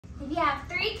If you have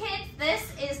 3 kids,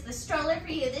 this is the stroller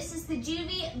for you. This is the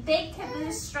JOOVY Big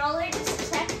Caboose stroller.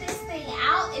 Just check this thing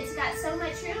out. It's got so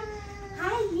much room.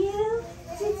 Hi, you.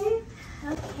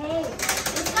 Okay.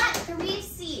 It's got 3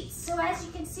 seats. So as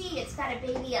you can see, it's got a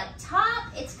baby up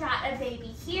top. It's got a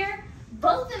baby here.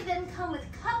 Both of them come with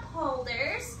cup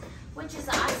holders, which is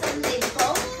awesome. They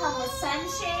both come with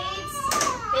sunshades.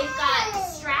 They've got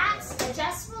straps,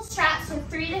 adjustable straps with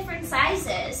 3 different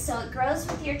sizes. So it grows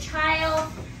with your child.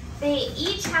 They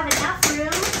each have enough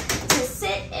room to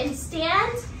sit and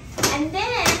stand. And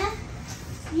then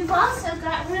you've also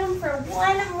got room for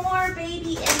one more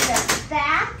baby in the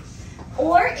back.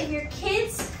 Or if your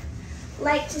kids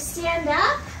like to stand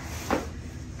up,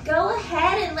 go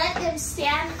ahead and let them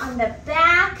stand on the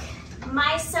back.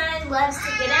 My son loves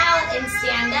to get out and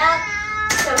stand up,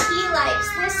 so he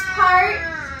likes this part.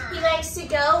 He likes to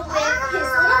go with his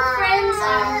little friends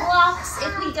on walks.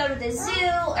 If we go to the zoo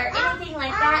or anything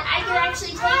like that, I can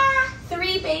actually take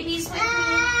 3 babies with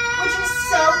me, which is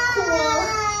so cool.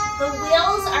 The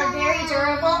wheels are very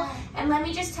durable, and let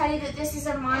me just tell you that this is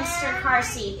a monster car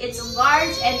seat. It's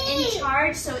large and in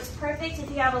charge, so it's perfect if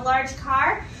you have a large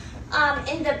car.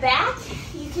 In the back,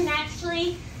 you can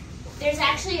actually, there's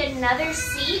actually another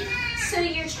seat, so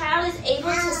your child is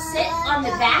able to sit on the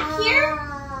back here.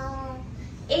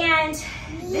 And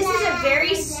this is a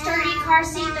very sturdy car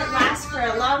seat that lasts for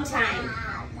a long time.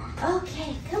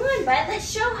 Okay, come on, bud,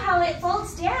 let's show how it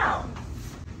folds down.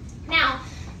 Now,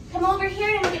 come over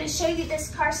here and I'm gonna show you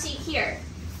this car seat here.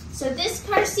 So this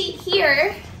car seat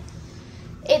here,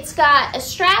 it's got a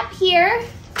strap here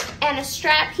and a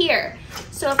strap here.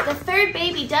 So if the 3rd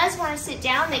baby does want to sit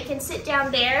down, they can sit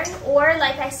down there, or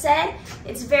like I said,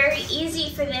 it's very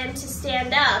easy for them to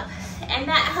stand up, and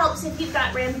that helps if you've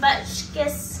got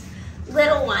rambunctious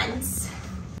little ones.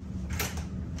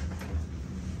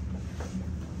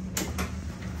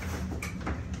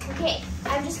 Okay,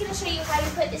 I'm just going to show you how you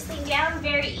put this thing down.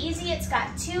 Very easy. It's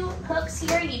got 2 hooks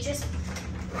here. You just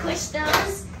push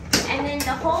those, and then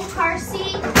the whole car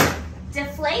seat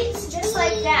deflates just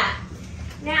like that.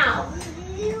 Now,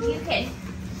 you can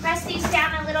press these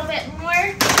down a little bit more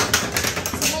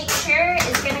to make sure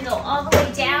it's going to go all the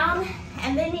way down,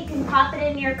 and then you can pop it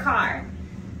in your car.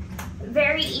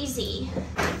 Very easy.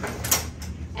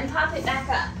 And pop it back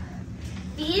up.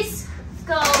 These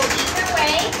go either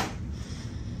way,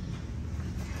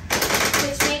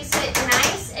 which makes it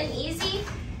nice and easy.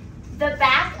 The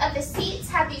back of the seats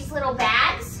have these little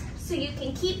bags, so you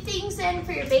can keep things in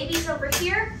for your babies over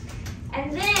here.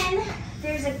 And then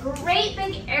there's a great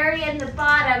big area in the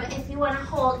bottom if you want to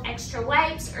hold extra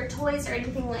wipes or toys or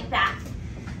anything like that.